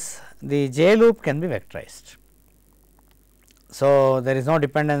have this, the J loop can be vectorized. So, there is no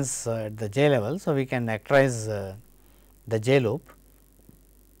dependence at the J level. So, we can vectorize the J loop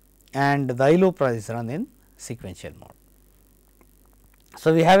and the I loop is run in sequential mode.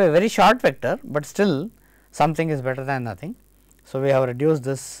 So, we have a very short vector, but still something is better than nothing. So, we have reduced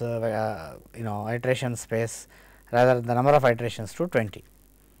this iteration space, rather the number of iterations to 20.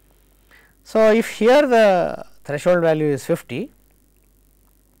 So, if here the threshold value is 50,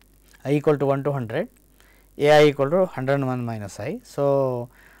 I equal to 1 to 100, A I equal to 101 minus I. So,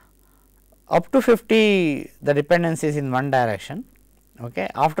 up to 50 the dependence is in one direction, okay.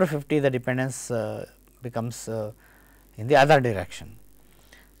 After 50 the dependence becomes in the other direction.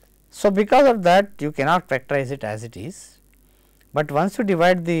 So, because of that you cannot vectorize it as it is, but once you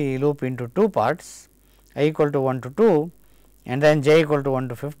divide the loop into two parts, I equal to 1 to 2 and then j equal to 1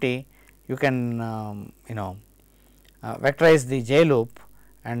 to 50, you can vectorize the j loop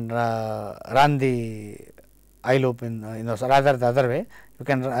and run the I loop in so rather the other way, you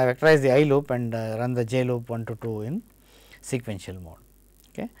can vectorize the I loop and run the j loop 1 to 2 in sequential mode.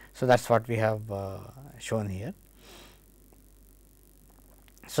 Okay. So, that is what we have shown here.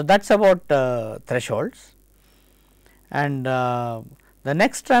 So, that is about thresholds, and the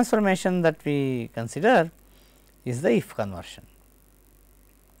next transformation that we consider is the if conversion.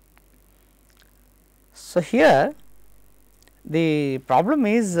 So, here the problem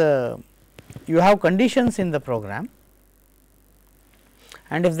is you have conditions in the program,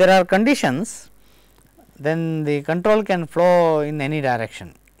 and if there are conditions, then the control can flow in any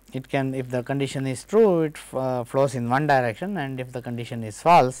direction. It can, if the condition is true, it flows in one direction, and if the condition is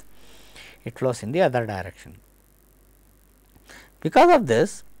false, it flows in the other direction. Because of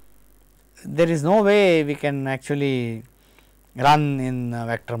this, there is no way we can actually run in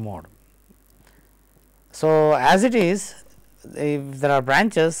vector mode. So, as it is, if there are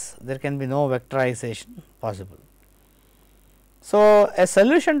branches, there can be no vectorization possible. So, a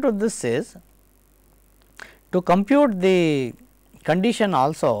solution to this is to compute the condition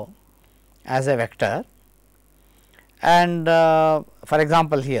also as a vector, and for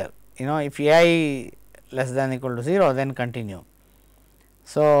example, here if A I less than equal to 0, then continue.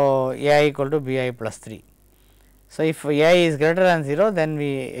 So, A I equal to B I plus 3. So, if A I is greater than 0, then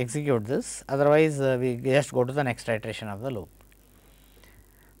we execute this, otherwise we just go to the next iteration of the loop.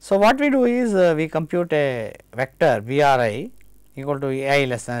 So, what we do is we compute a vector B R I equal to A I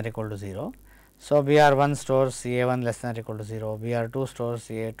less than or equal to 0. So, B R 1 stores A 1 less than or equal to 0, B R 2 stores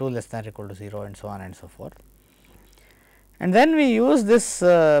A 2 less than or equal to 0, and so on and so forth. And then we use this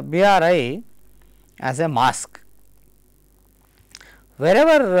B R I as a mask.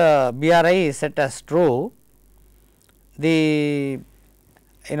 Wherever B R I is set as true, the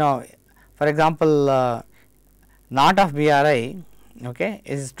for example, not of B R I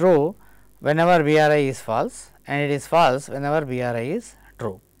is true whenever B R I is false, and it is false whenever B R I is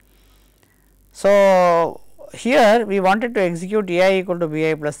true. So, here we wanted to execute A I equal to B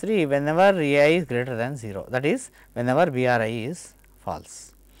I plus 3 whenever A I is greater than 0, that is whenever B R I is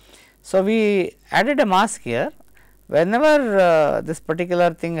false. So, we added a mask here, whenever this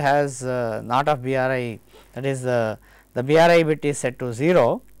particular thing has not of B R I, that is the B R I bit is set to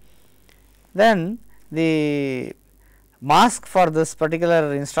 0, then the mask for this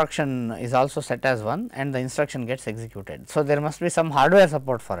particular instruction is also set as 1 and the instruction gets executed. So, there must be some hardware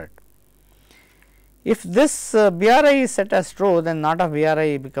support for it. If this B R I is set as true, then not of B R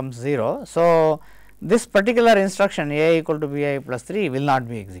I becomes 0. So, this particular instruction A I equal to B I plus 3 will not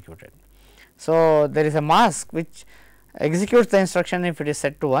be executed. So, there is a mask which executes the instruction if it is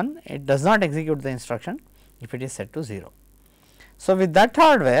set to 1, it does not execute the instruction if it is set to 0. So, with that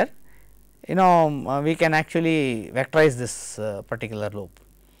hardware we can actually vectorize this particular loop.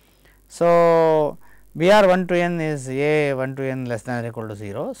 So, B R 1 to n is A 1 to n less than or equal to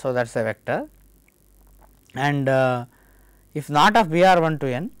 0. So, that is a vector, and if not of B R 1 to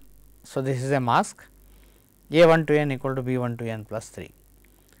n, so this is a mask A 1 to n equal to B 1 to n plus 3.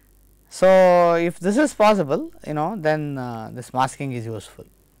 So, if this is possible then this masking is useful.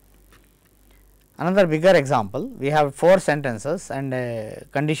 Another bigger example, we have 4 sentences and a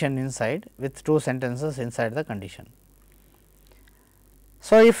condition inside with 2 sentences inside the condition.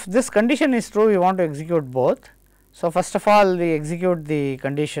 So, if this condition is true, we want to execute both. So, first of all we execute the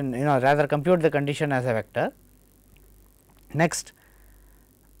condition rather compute the condition as a vector. Next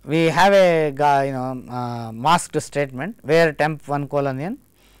we have a masked statement where temp 1 colon n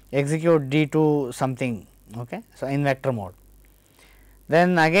execute d 2 something. Okay. So, in vector mode.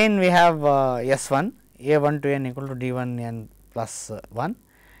 Then again we have S 1 A1 to n equal to D1 n plus 1,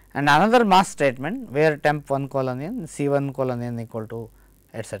 and another mask statement where temp 1 colon n, C1 colon n equal to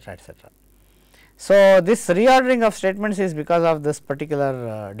etcetera, etcetera. So, this reordering of statements is because of this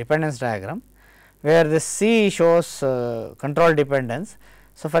particular dependence diagram, where this C shows control dependence.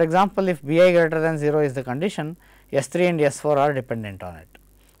 So, for example, if B I greater than 0 is the condition, S3 and S4 are dependent on it.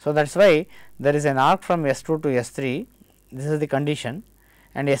 So, that is why there is an arc from S2 to S3, this is the condition,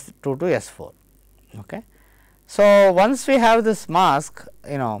 and S2 to S4. Okay. So, once we have this mask,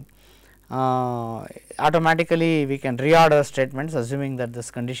 automatically we can reorder statements assuming that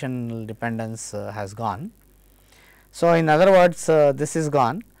this conditional dependence has gone. So, in other words, this is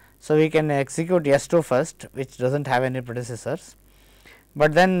gone. So, we can execute S2 first, which does not have any predecessors,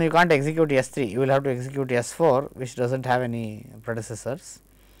 but then you can't execute S3, you will have to execute S4, which does not have any predecessors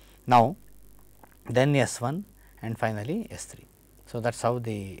now, then S1 and finally S3. So, that is how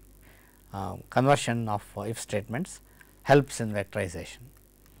the conversion of if statements helps in vectorization.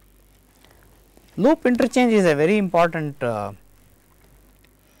 Loop interchange is a very important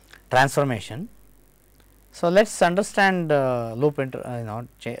transformation. So, let us understand loop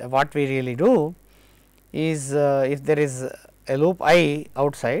what we really do is if there is a loop I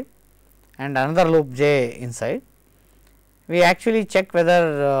outside and another loop j inside, we actually check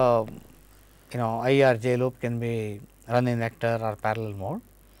whether I or j loop can be run in vector or parallel mode.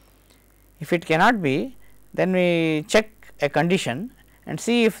 If it cannot be, then we check a condition and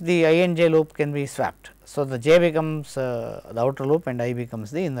see if the I and j loop can be swapped. So, the j becomes the outer loop and I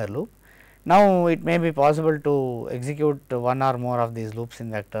becomes the inner loop. Now, it may be possible to execute one or more of these loops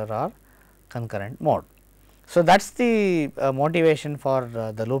in vector or concurrent mode. So, that is the motivation for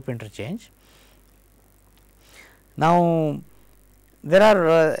the loop interchange. Now, there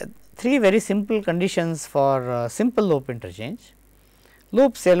are three very simple conditions for simple loop interchange.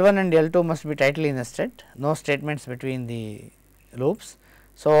 Loops L1 and L2 must be tightly nested, no statements between the loops.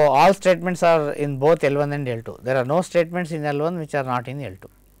 So, all statements are in both L1 and L2, there are no statements in L1 which are not in L2.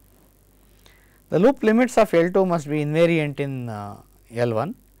 The loop limits of L2 must be invariant in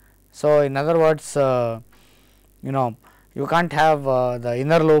L1. So, in other words, you can't have the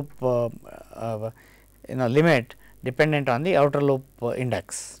inner loop limit dependent on the outer loop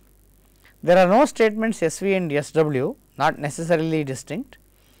index. There are no statements SV and SW not necessarily distinct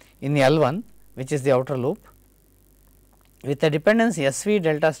in L1, which is the outer loop, with a dependence SV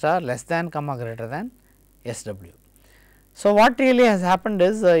delta star less than comma greater than SW. So, what really has happened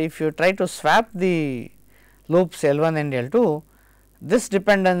is if you try to swap the loops L1 and L2, this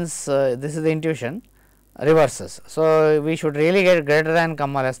dependence this is the intuition reverses. So, we should really get greater than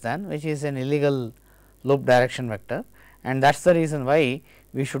comma less than, which is an illegal loop direction vector, and that is the reason why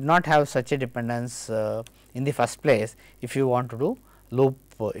we should not have such a dependence in the first place if you want to do loop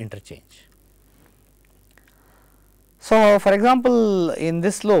interchange. So, for example, in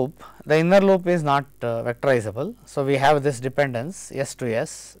this loop the inner loop is not vectorizable. So, we have this dependence S to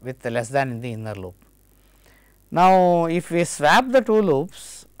S with less than in the inner loop. Now, if we swap the two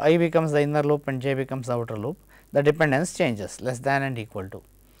loops, I becomes the inner loop and j becomes the outer loop, the dependence changes less than and equal to.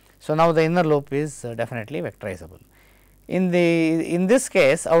 So, now the inner loop is definitely vectorizable. In this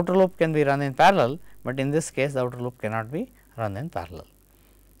case outer loop can be run in parallel, but in this case the outer loop cannot be run in parallel.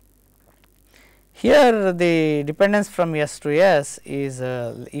 Here the dependence from S to S is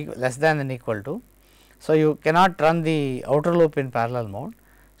less than and equal to. So, you cannot run the outer loop in parallel mode.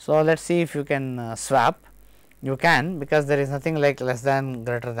 So, let us see if you can swap. You can, because there is nothing like less than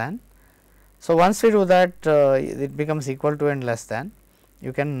greater than. So, once we do that it becomes equal to and less than,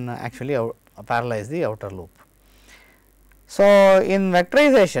 you can actually parallelize the outer loop. So, in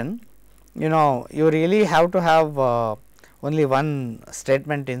vectorization you really have to have only one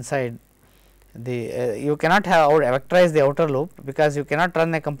statement inside the you cannot have vectorize the outer loop, because you cannot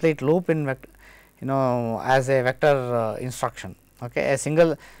run a complete loop in as a vector instruction. Okay, a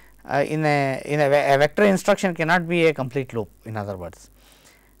single in a vector instruction cannot be a complete loop, in other words.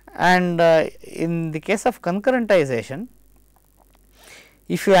 And in the case of concurrentization,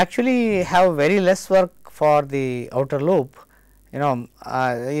 if you actually have very less work for the outer loop,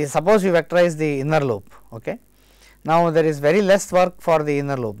 suppose you vectorize the inner loop. Okay. Now, there is very less work for the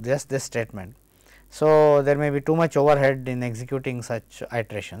inner loop, just this statement. So, there may be too much overhead in executing such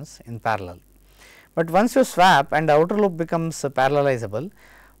iterations in parallel. But once you swap and the outer loop becomes parallelizable,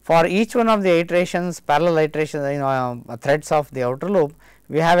 for each one of the iterations, parallel iterations, threads of the outer loop,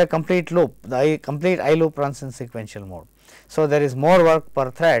 we have a complete loop, the complete I loop runs in sequential mode. So, there is more work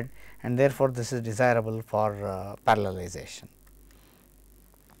per thread, and therefore, this is desirable for parallelization.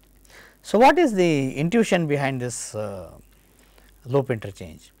 So, what is the intuition behind this loop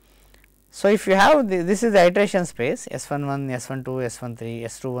interchange? So, if you have this is the iteration space S11, S12, S13,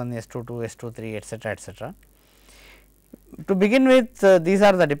 S21, S22, S23 etcetera, etcetera. To begin with, these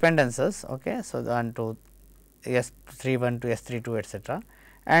are the dependencies. Okay. So, and to S31 to S32 etcetera,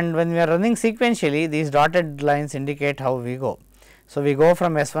 and when we are running sequentially, these dotted lines indicate how we go. So, we go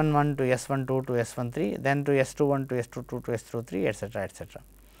from S11 to S12 to S13, then to S21 to S22 to S23 etcetera, etcetera.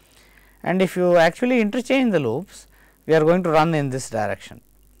 And if you actually interchange the loops, we are going to run in this direction.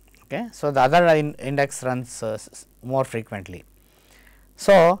 Okay. So, the other index runs more frequently.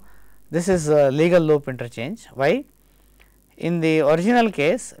 So, this is legal loop interchange. Why? In the original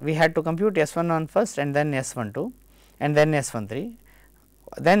case, we had to compute S11 first and then S12 and then S13,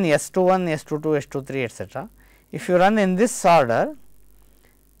 then S21, S22, S23 etcetera. If you run in this order,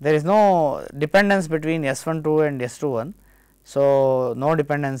 there is no dependence between S12 and S21. So, no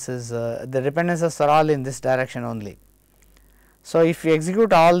dependences, the dependencies are all in this direction only. So, if you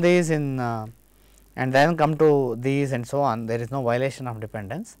execute all these in and then come to these and so on, there is no violation of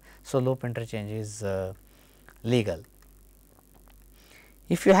dependence. So, loop interchange is legal.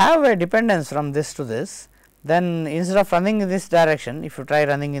 If you have a dependence from this to this, then instead of running in this direction, if you try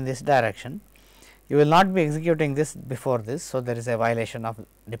running in this direction, you will not be executing this before this. So, there is a violation of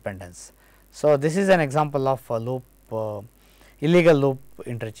dependence. So, this is an example of a loop illegal loop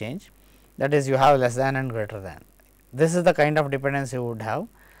interchange, that is you have less than and greater than. This is the kind of dependence you would have.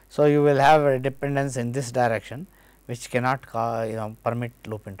 So, you will have a dependence in this direction, which cannot permit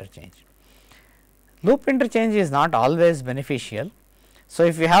loop interchange. Loop interchange is not always beneficial. So,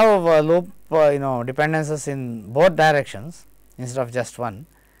 if you have a loop dependencies in both directions instead of just one,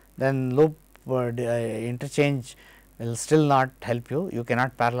 then loop interchange will still not help you, you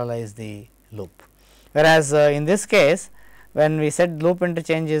cannot parallelize the loop. Whereas, in this case, when we said loop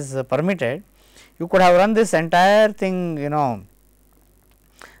interchange is permitted, you could have run this entire thing,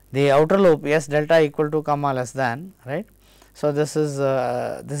 the outer loop S delta equal to comma less than, right. So, this is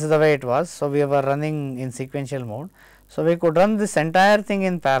the way it was. So, we were running in sequential mode. So, we could run this entire thing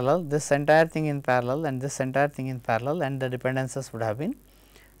in parallel, this entire thing in parallel and this entire thing in parallel, and the dependencies would have been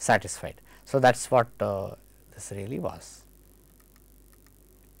satisfied. So, that is what this really was.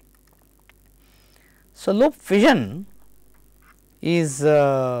 So, loop fission is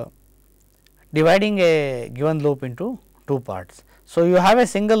dividing a given loop into two parts. So, you have a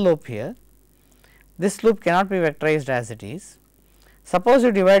single loop here, this loop cannot be vectorized as it is. Suppose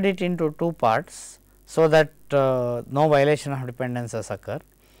you divide it into two parts, so that no violation of dependencies occur,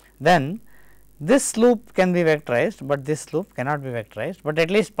 then this loop can be vectorized, but this loop cannot be vectorized, but at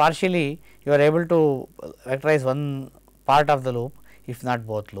least partially you are able to vectorize one part of the loop, if not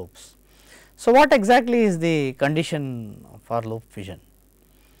both loops. So, what exactly is the condition for loop fission?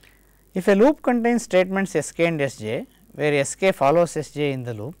 If a loop contains statements Sk and Sj, where Sk follows Sj in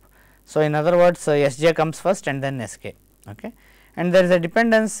the loop. So, in other words, Sj comes first and then Sk. Okay. And there is a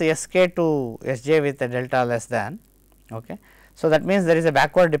dependence Sk to Sj with a delta less than. Okay. So, that means there is a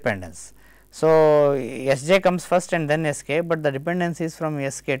backward dependence. So, Sj comes first and then Sk, but the dependence is from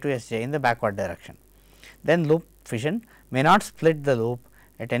Sk to Sj in the backward direction. Then loop fission may not split the loop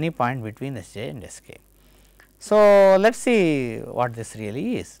at any point between Sj and Sk. So, let us see what this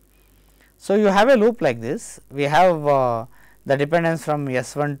really is. So, you have a loop like this, we have the dependence from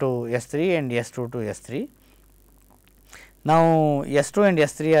S1 to S3 and S2 to S3. Now, S2 and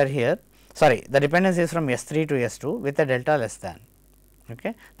S3 are here, sorry, the dependence is from S3 to S2 with a delta less than.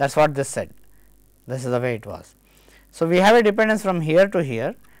 Okay. That is what this said, this is the way it was. So, we have a dependence from here to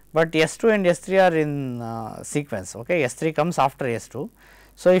here, but S2 and S3 are in sequence. Okay. S3 comes after S2.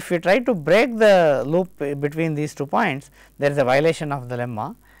 So, if we try to break the loop between these 2 points, there is a violation of the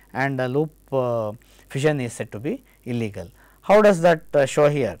lemma and the loop fission is said to be illegal. How does that show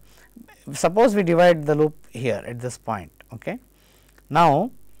here? Suppose we divide the loop here at this point. Okay.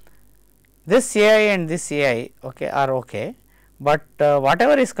 Now, this Ci and this Ci are okay, but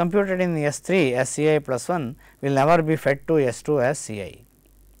whatever is computed in S3 as Ci plus 1 will never be fed to S2 as Ci.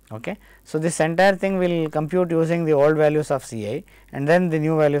 Okay. So, this entire thing will compute using the old values of Ci, and then the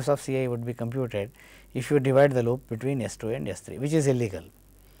new values of Ci would be computed if you divide the loop between S2 and S3, which is illegal.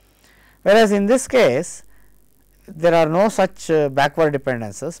 Whereas, in this case there are no such backward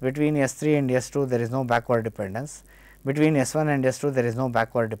dependencies. Between S3 and S2 there is no backward dependence, between S1 and S2 there is no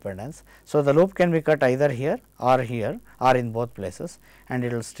backward dependence. So, the loop can be cut either here or in both places, and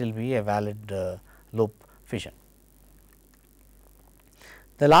it will still be a valid loop fission.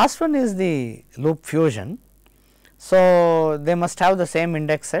 The last one is the loop fusion. So, they must have the same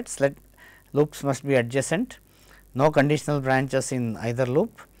index sets, loops must be adjacent, no conditional branches in either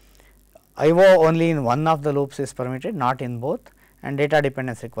loop, IO only in one of the loops is permitted, not in both, and data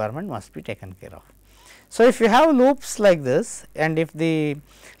dependence requirement must be taken care of. So, if you have loops like this and if the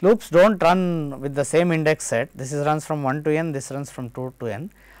loops do not run with the same index set, this is runs from 1 to n, this runs from 2 to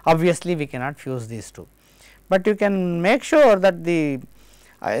n, obviously we cannot fuse these two, but you can make sure that the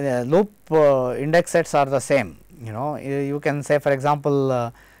loop index sets are the same. You can say, for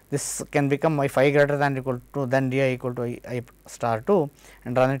example, this can become if I greater than or equal to then d I equal to I star 2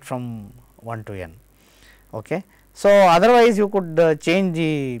 and run it from 1 to n. Okay. So, otherwise you could change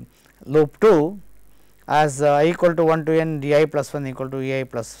the loop 2 as I equal to 1 to n d I plus 1 equal to e I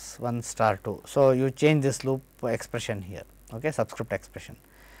plus 1 star 2. So, you change this loop expression here, okay, subscript expression.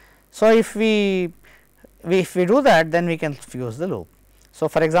 So, if we do that, then we can fuse the loop. So,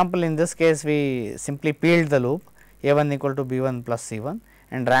 for example, in this case we simply peeled the loop a 1 equal to b 1 plus c 1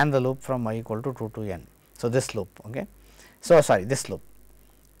 and ran the loop from I equal to 2 to n. So, this loop, okay. So, sorry, this loop.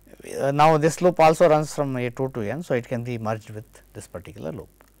 Now, this loop also runs from a 2 to n. So, it can be merged with this particular loop.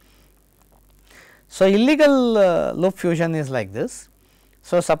 So, illegal loop fusion is like this.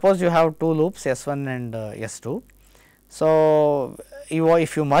 So, suppose you have two loops S 1 and S 2. So,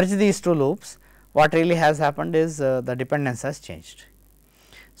 if you merge these two loops, what really has happened is the dependence has changed.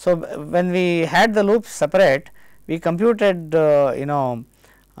 So, when we had the loops separate, we computed a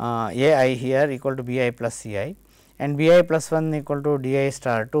I here equal to b I plus c I and b I plus 1 equal to d I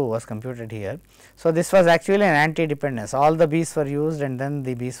star 2 was computed here. So, this was actually an anti dependence, all the b's were used and then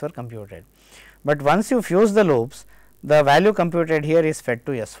the b's were computed. But once you fuse the loops, the value computed here is fed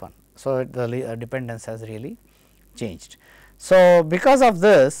to S 1. So, the dependence has really changed. So, because of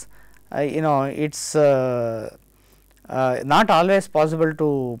this it is not always possible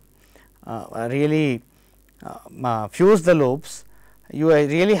to really fuse the loops. You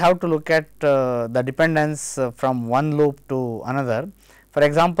really have to look at the dependence from one loop to another. For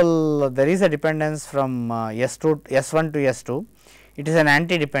example, there is a dependence from S 1 to S 2, it is an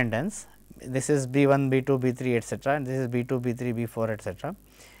anti dependence. This is B 1, B 2, B 3 etcetera, and this is B 2, B 3, B 4 etcetera.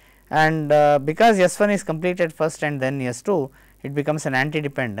 And because S 1 is completed first and then S 2, it becomes an anti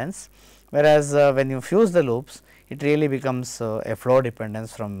dependence, whereas when you fuse the loops, it really becomes a flow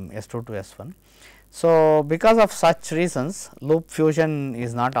dependence from S 2 to S 1. So, because of such reasons, loop fusion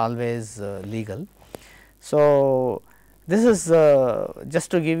is not always legal. So, this is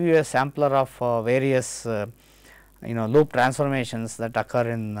just to give you a sampler of various loop transformations that occur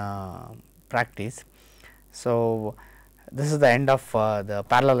in practice. So, this is the end of the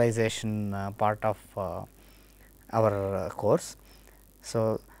parallelization part of our course.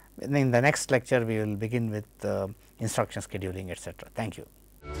 So, in the next lecture we will begin with instruction scheduling etcetera. Thank you.